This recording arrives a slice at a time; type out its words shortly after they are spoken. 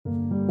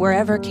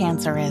Wherever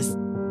cancer is,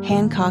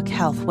 Hancock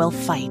Health will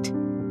fight.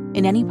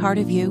 In any part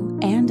of you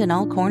and in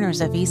all corners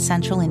of East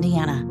Central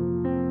Indiana.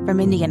 From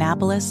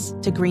Indianapolis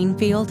to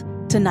Greenfield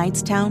to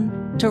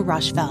Knightstown to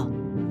Rushville.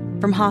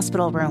 From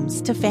hospital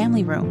rooms to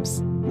family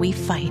rooms, we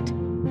fight.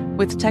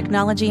 With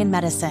technology and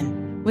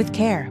medicine, with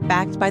care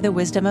backed by the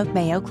wisdom of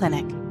Mayo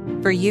Clinic.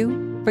 For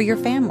you, for your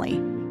family,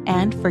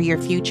 and for your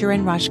future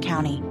in Rush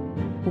County.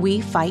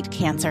 We fight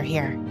cancer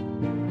here.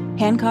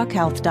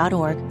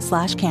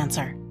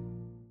 HancockHealth.org/cancer.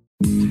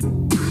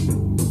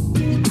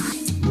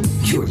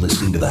 You're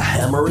listening to the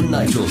Hammer and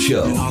Nigel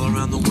Show.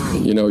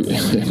 You know,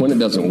 when it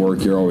doesn't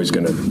work, you're always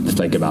going to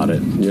think about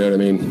it. You know what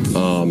I mean?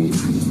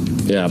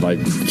 Have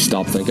I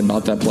stopped thinking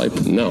about that play?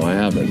 No, I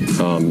haven't.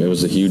 It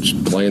was a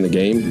huge play in the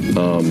game.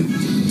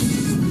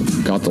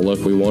 Got the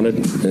look we wanted,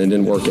 and it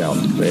didn't work out.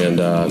 And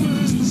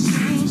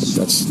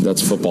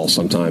that's football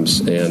sometimes.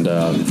 And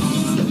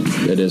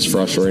it is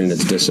frustrating.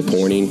 It's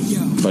disappointing.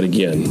 But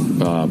again,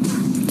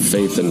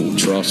 faith and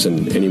trust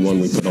in anyone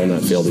we put on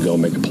that field to go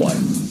make a play.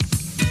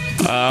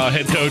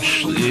 Head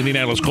coach,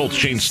 Indianapolis Colts,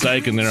 Shane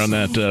Steichen, there on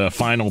that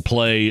final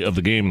play of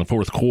the game in the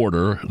fourth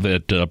quarter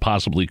that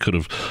possibly could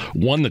have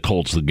won the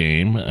Colts the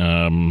game.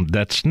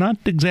 That's not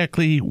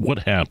exactly what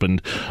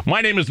happened.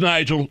 My name is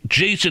Nigel.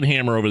 Jason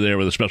Hammer over there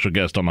with a special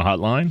guest on the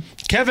hotline.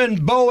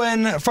 Kevin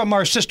Bowen from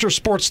our sister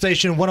sports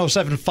station,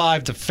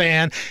 107.5 The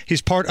Fan.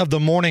 He's part of the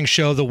morning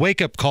show, The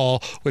Wake Up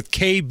Call, with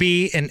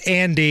KB and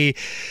Andy.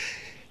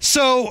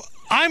 So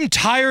I'm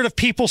tired of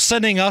people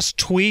sending us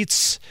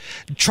tweets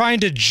trying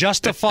to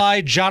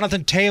justify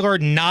Jonathan Taylor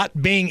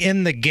not being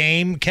in the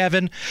game,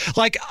 Kevin.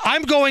 Like,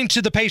 I'm going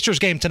to the Pacers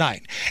game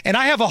tonight, and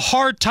I have a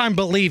hard time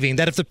believing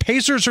that if the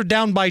Pacers are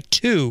down by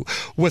 2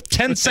 with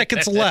 10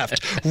 seconds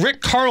left,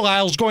 Rick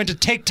Carlisle is going to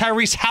take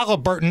Tyrese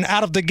Halliburton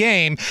out of the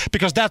game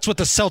because that's what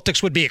the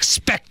Celtics would be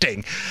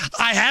expecting.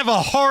 I have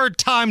a hard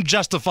time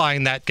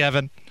justifying that,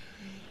 Kevin.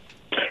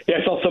 Yeah,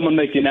 I saw someone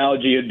make the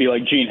analogy. It'd be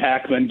like Gene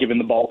Hackman giving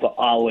the ball to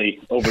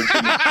Ollie over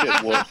Jimmy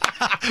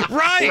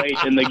Chitwood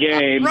late in the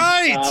game,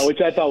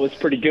 which I thought was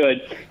pretty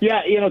good.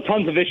 Yeah,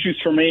 tons of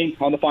issues for me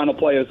on the final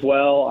play as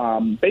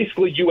well.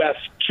 Basically, you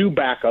asked 2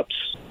 backups,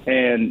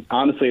 and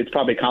honestly, it's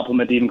probably a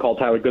compliment to even call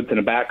Tyler Goodson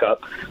a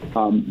backup.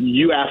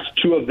 You asked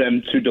 2 of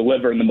them to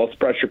deliver in the most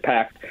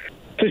pressure-packed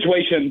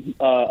situation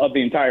of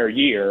the entire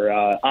year,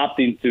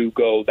 opting to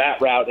go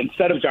that route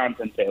instead of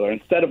Jonathan Taylor,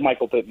 instead of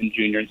Michael Pittman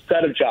Jr.,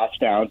 instead of Josh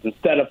Downs,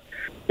 instead of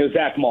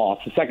Zach Moss,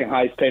 the second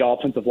highest paid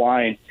offensive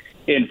line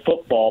in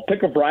football.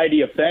 Pick a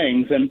variety of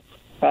things, and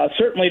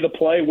certainly the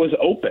play was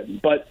open.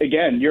 But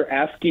again, you're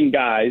asking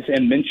guys,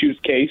 in Minshew's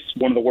case,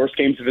 one of the worst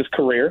games of his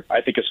career,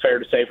 I think it's fair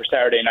to say, for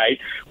Saturday night,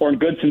 or in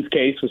Goodson's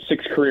case with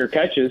 6 career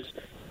catches,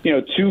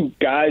 2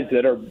 guys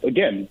that are,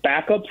 again,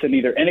 backups and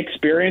either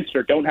inexperienced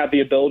or don't have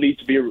the ability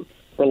to be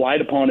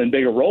relied upon in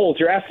bigger roles.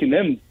 You're asking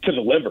them to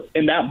deliver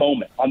in that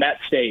moment, on that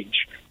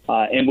stage.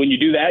 And when you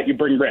do that, you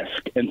bring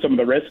risk. And some of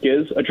the risk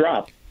is a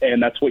drop.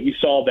 And that's what you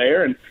saw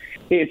there. And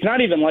it's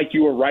not even like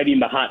you were riding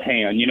the hot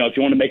hand. If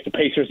you want to make the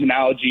Pacers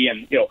analogy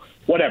and,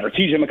 whatever,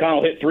 TJ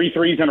McConnell hit 3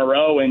 threes in a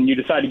row and you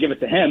decide to give it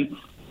to him,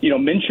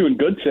 Minshew and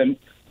Goodson,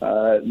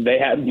 they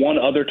had one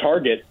other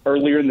target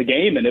earlier in the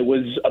game, and it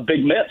was a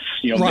big miss.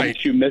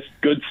 Minshew missed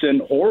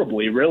Goodson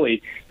horribly,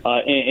 really,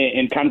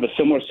 in kind of a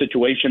similar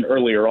situation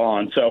earlier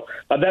on. So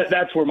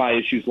that's where my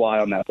issues lie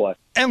on that play.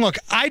 And look,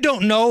 I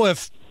don't know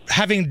if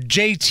having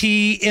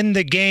JT in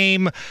the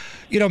game,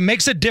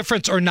 makes a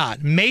difference or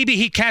not. Maybe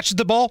he catches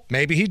the ball.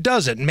 Maybe he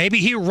doesn't. Maybe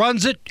he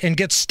runs it and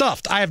gets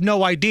stuffed. I have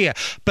no idea.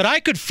 But I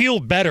could feel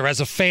better as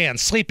a fan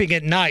sleeping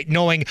at night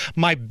knowing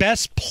my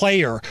best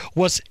player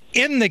was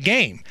in the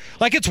game.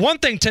 Like, it's one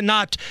thing to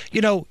not,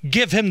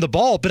 give him the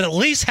ball, but at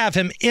least have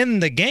him in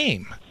the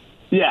game.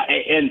 Yeah,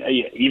 and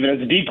even as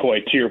a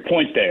decoy, to your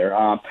point there,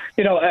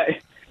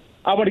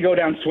 I want to go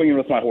down swinging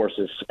with my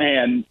horses.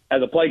 And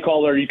as a play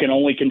caller, you can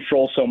only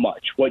control so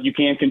much. What you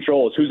can't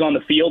control is who's on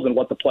the field and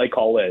what the play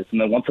call is.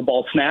 And then once the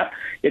ball snaps,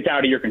 it's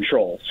out of your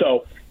control.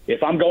 So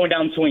if I'm going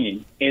down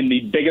swinging in the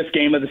biggest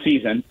game of the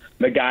season,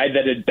 the guy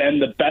that had been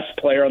the best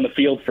player on the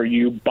field for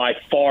you by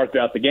far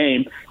throughout the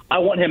game, I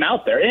want him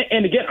out there.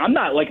 And again, I'm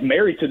not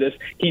married to this.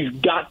 He's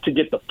got to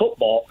get the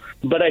football,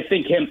 but I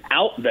think him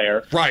out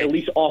there at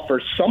least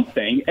offers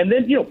something. And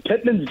then,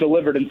 Pittman's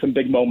delivered in some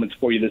big moments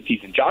for you this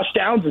season. Josh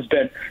Downs has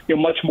been,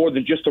 much more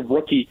than just a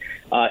rookie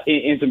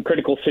in some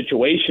critical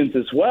situations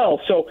as well.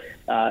 So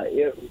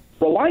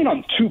relying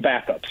on 2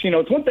 backups,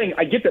 it's one thing.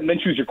 I get that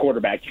Minshew's your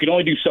quarterback. You can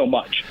only do so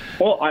much.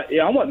 Well,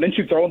 I want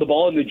Minshew throwing the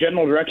ball in the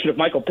general direction of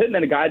Michael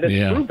Pittman, a guy that's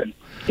proven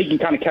he can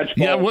kind of catch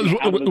balls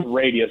out of the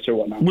radius or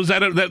whatnot. Was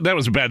that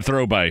was a bad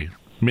throw by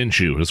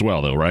Minshew as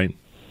well, though, right?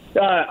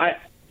 I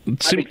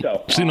think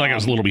so. Seemed like I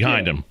was a little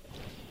behind him.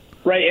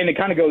 Right, and it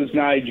kind of goes,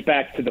 Nige,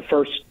 back to the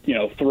first,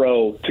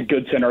 throw to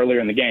Goodson earlier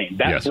in the game.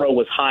 That throw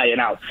was high and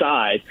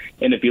outside,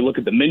 and if you look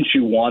at the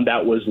Minshew one,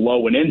 that was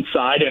low and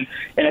inside. And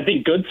I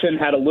think Goodson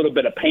had a little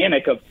bit of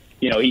panic of,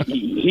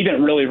 He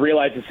didn't really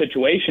realize the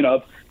situation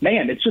of,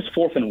 man, it's just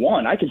 4th and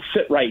 1. I can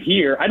sit right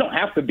here. I don't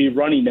have to be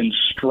running in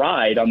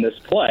stride on this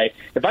play.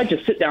 If I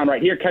just sit down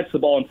right here, catch the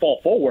ball, and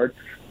fall forward,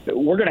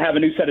 we're going to have a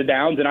new set of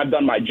downs, and I've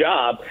done my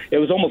job. It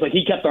was almost like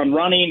he kept on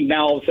running.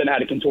 Now all of a sudden had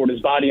to contort his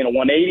body in a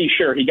 180.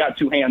 Sure, he got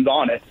 2 hands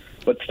on it,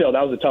 but still,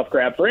 that was a tough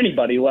grab for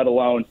anybody, let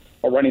alone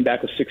a running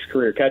back with 6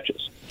 career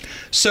catches.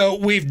 So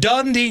we've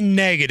done the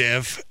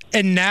negative,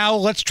 and now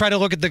let's try to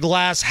look at the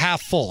glass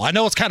half full. I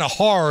know it's kind of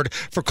hard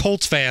for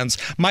Colts fans,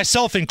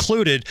 myself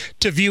included,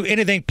 to view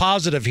anything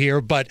positive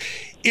here, but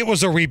it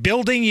was a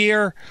rebuilding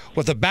year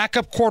with a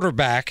backup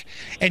quarterback,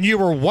 and you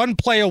were one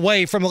play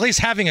away from at least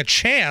having a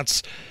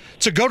chance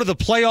to go to the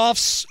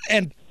playoffs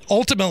and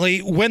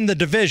ultimately win the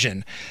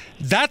division.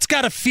 That's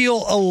got to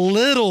feel a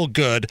little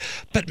good,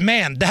 but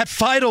man, that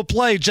final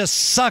play just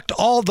sucked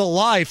all the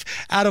life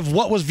out of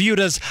what was viewed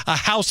as a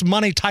house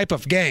money type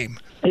of game.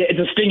 Yeah, it's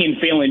a stinging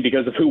feeling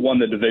because of who won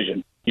the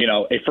division.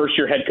 A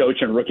first-year head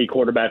coach and rookie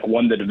quarterback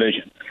won the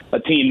division. A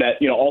team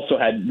that, also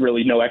had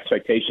really no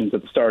expectations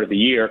at the start of the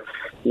year,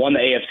 won the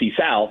AFC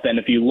South. And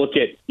if you look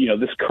at,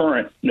 this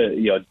current,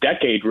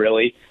 decade,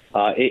 really,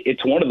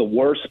 it's one of the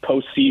worst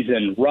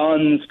postseason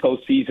runs,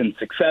 postseason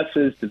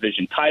successes,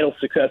 division title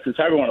successes,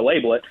 however you want to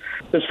label it,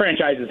 this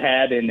franchise has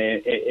had in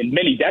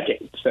many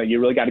decades. So you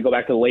really got to go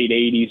back to the late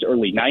 80s,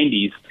 early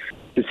 90s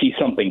to see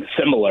something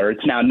similar.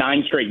 It's now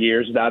 9 straight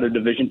years without a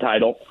division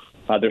title.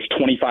 There's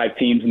 25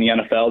 teams in the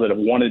NFL that have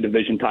won a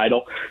division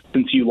title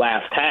since you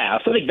last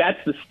have. So I think that's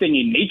the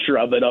stinging nature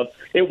of it.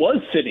 It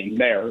was sitting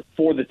there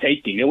for the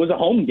taking. It was a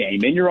home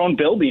game in your own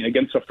building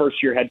against a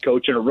first-year head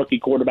coach and a rookie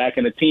quarterback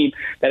and a team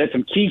that had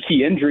some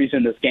key injuries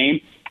in this game.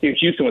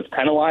 Houston was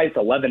penalized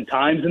 11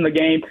 times in the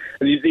game.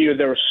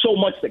 There was so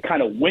much that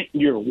kind of went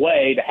your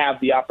way to have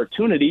the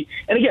opportunity.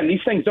 And again,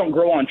 these things don't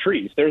grow on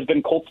trees. There's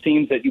been Colts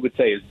teams that you would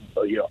say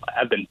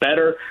have been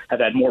better, have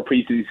had more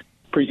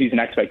preseason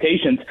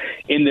expectations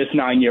in this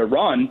 9-year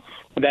run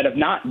that have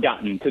not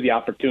gotten to the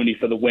opportunity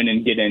for the win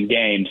and get in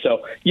game. So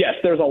yes,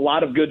 there's a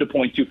lot of good to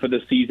point to for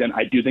this season.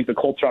 I do think the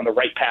Colts are on the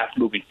right path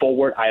moving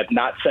forward. I have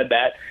not said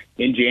that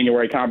in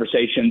January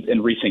conversations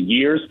in recent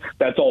years.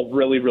 That's all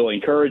really, really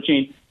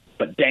encouraging.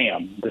 But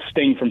damn, the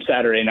sting from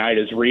Saturday night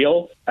is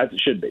real, as it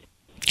should be.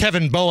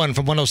 Kevin Bowen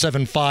from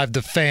 107.5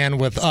 The Fan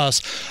with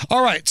us.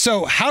 All right,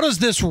 so how does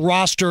this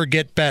roster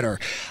get better?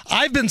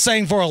 I've been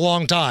saying for a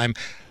long time,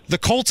 the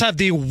Colts have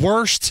the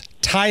worst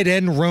tight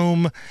end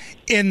room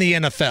in the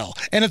NFL.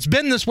 And it's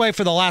been this way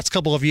for the last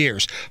couple of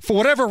years. For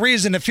whatever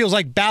reason, it feels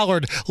like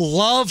Ballard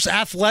loves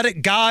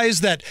athletic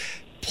guys that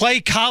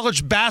play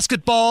college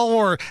basketball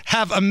or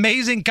have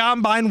amazing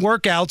combine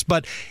workouts,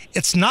 but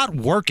it's not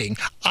working.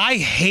 I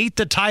hate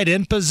the tight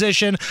end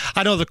position.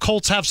 I know the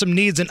Colts have some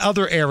needs in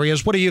other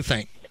areas. What do you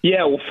think?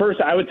 Yeah, well,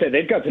 first, I would say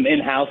they've got some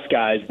in-house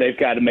guys they've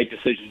got to make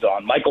decisions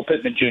on. Michael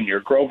Pittman Jr.,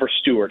 Grover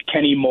Stewart,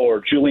 Kenny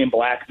Moore, Julian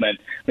Blackmon.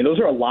 I mean, those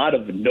are a lot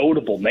of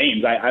notable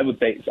names. I would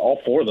say all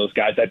 4 of those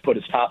guys, I'd put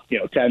as top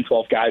 10,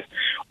 12 guys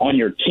on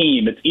your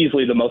team. It's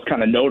easily the most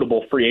kind of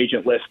notable free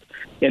agent list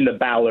in the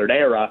Ballard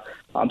era.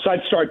 So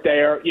I'd start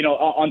there.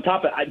 On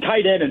top of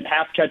tight end and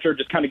pass catcher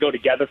just kind of go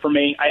together for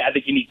me. I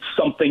think you need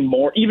something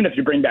more, even if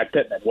you bring back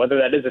Pittman, whether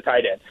that is a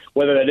tight end,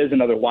 whether that is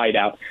another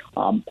wideout.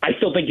 I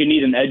still think you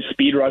need an edge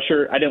speed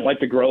rusher. I didn't like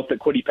the growth that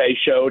Kwity Paye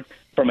showed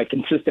from a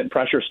consistent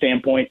pressure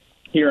standpoint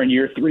here in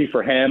year 3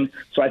 for him.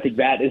 So I think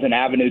that is an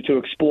avenue to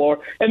explore.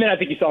 And then I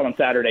think you saw it on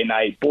Saturday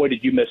night. Boy,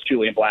 did you miss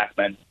Julian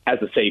Blackmon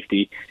as a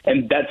safety.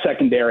 And that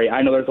secondary,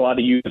 I know there's a lot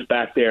of youth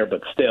back there,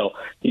 but still,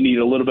 you need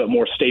a little bit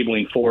more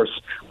stabling force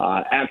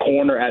at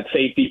corner, at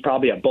safety,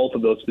 probably at both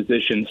of those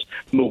positions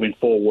moving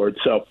forward.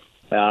 So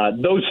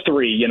those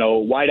 3,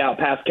 wideout,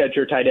 pass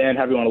catcher, tight end,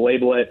 however you want to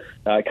label it,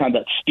 kind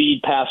of that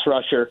speed pass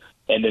rusher,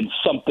 and then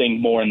something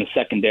more in the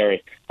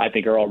secondary, I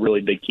think are all really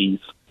big keys.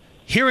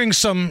 Hearing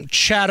some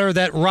chatter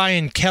that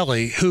Ryan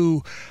Kelly,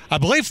 who I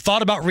believe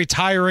thought about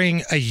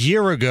retiring a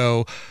year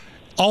ago,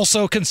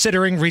 also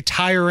considering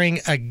retiring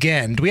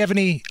again. Do we have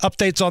any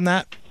updates on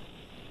that?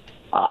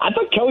 I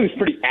thought Kelly was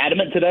pretty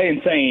adamant today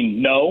in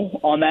saying no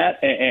on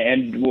that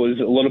and was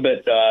a little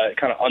bit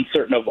kind of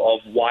uncertain of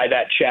why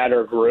that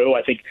chatter grew.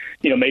 I think,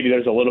 maybe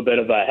there's a little bit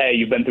of a, hey,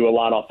 you've been through a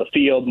lot off the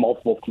field,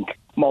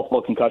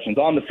 multiple concussions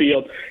on the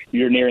field.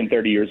 You're nearing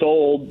 30 years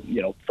old.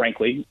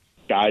 Frankly,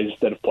 guys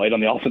that have played on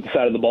the offensive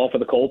side of the ball for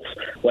the Colts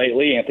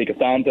lately, Anthony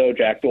Castonzo,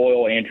 Jack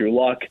Doyle, Andrew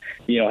Luck,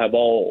 have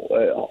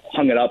all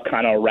hung it up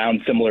kind of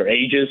around similar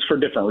ages for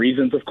different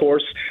reasons, of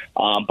course.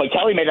 But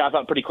Kelly made it, I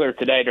thought, pretty clear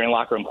today during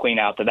locker room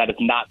cleanout that is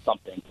not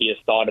something he has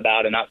thought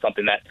about and not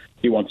something that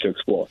he wants to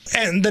explore.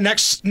 And the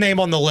next name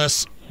on the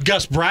list,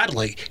 Gus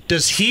Bradley.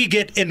 Does he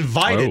get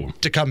invited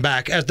to come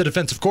back as the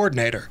defensive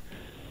coordinator?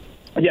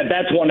 Yeah,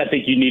 that's one I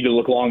think you need to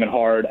look long and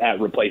hard at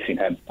replacing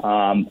him.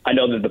 I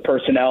know that the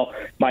personnel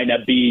might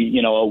not be,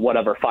 a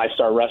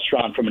 5-star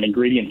restaurant from an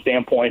ingredient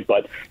standpoint,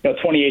 but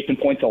 28th in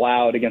points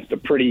allowed against a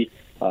pretty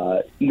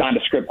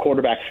nondescript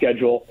quarterback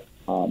schedule.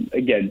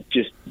 Again,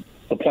 just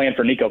the plan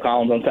for Nico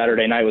Collins on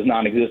Saturday night was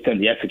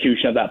non-existent. The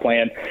execution of that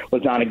plan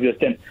was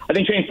non-existent. I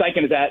think Shane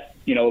Steichen is at,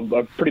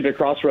 a pretty big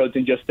crossroads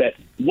in just that.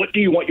 What do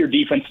you want your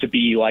defense to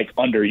be like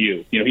under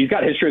you? He's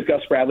got history with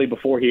Gus Bradley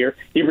before here.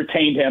 He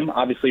retained him,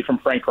 obviously, from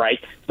Frank Reich.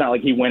 It's not like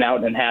he went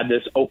out and had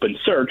this open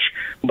search.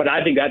 But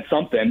I think that's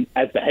something,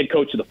 as the head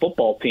coach of the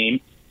football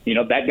team,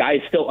 that guy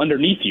is still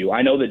underneath you.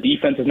 I know the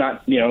defense is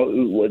not,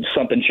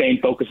 something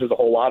Shane focuses a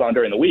whole lot on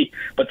during the week,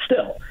 but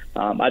still,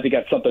 I think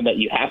that's something that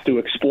you have to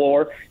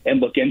explore and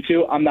look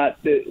into. I'm not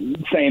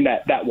saying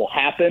that will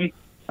happen,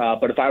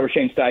 but if I were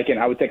Shane Steichen,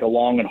 I would take a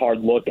long and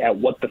hard look at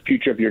what the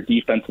future of your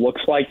defense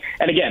looks like.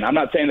 And again, I'm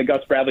not saying that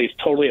Gus Bradley is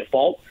totally at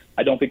fault.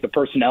 I don't think the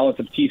personnel in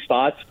some key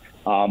spots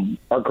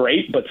are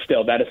great, but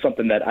still, that is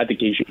something that I think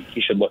he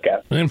should look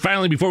at. And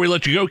finally, before we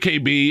let you go,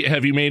 KB,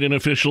 have you made an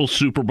official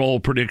Super Bowl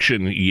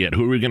prediction yet?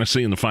 Who are we going to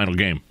see in the final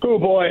game? Oh,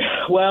 boy.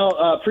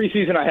 Well,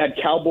 preseason I had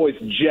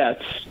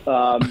Cowboys-Jets.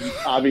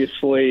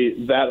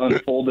 Obviously, that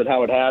unfolded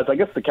how it has. I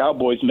guess the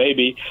Cowboys,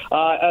 maybe.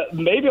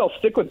 Maybe I'll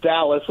stick with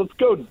Dallas. Let's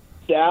go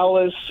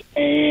Dallas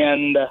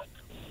and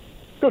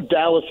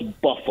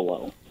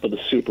Dallas-Buffalo for the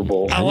Super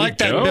Bowl. I like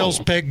that Bills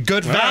pick.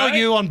 Good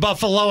value on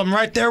Buffalo. I'm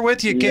right there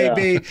with you,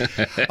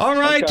 KB. Yeah. All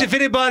right. Okay. If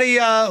anybody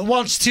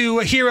wants to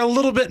hear a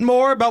little bit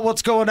more about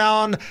what's going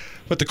on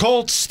with the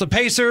Colts, the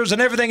Pacers,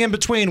 and everything in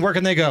between, where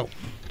can they go?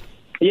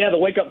 Yeah, the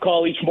wake-up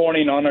call each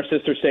morning on our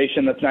sister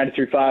station, that's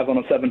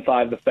 93.5,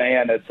 107.5 The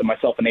Fan. It's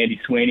myself and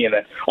Andy Sweeney. And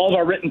then all of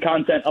our written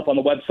content up on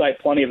the website,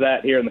 plenty of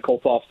that here in the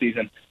Colts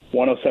off-season,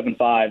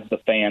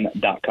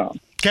 1075thefan.com.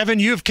 Kevin,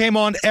 you've came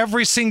on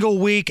every single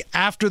week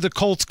after the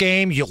Colts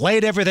game. You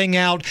laid everything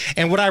out.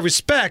 And what I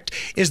respect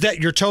is that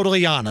you're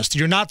totally honest.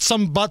 You're not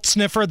some butt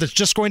sniffer that's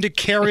just going to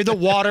carry the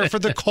water for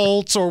the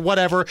Colts or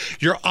whatever.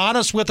 You're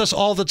honest with us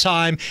all the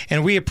time,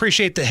 and we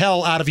appreciate the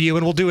hell out of you,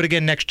 and we'll do it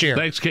again next year.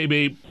 Thanks,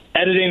 KB.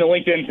 Editing the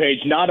LinkedIn page,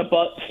 not a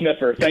butt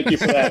sniffer. Thank you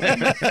for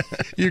that.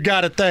 You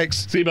got it.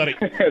 Thanks. See you, buddy.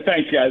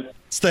 Thanks, guys.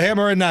 It's the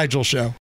Hammer and Nigel Show.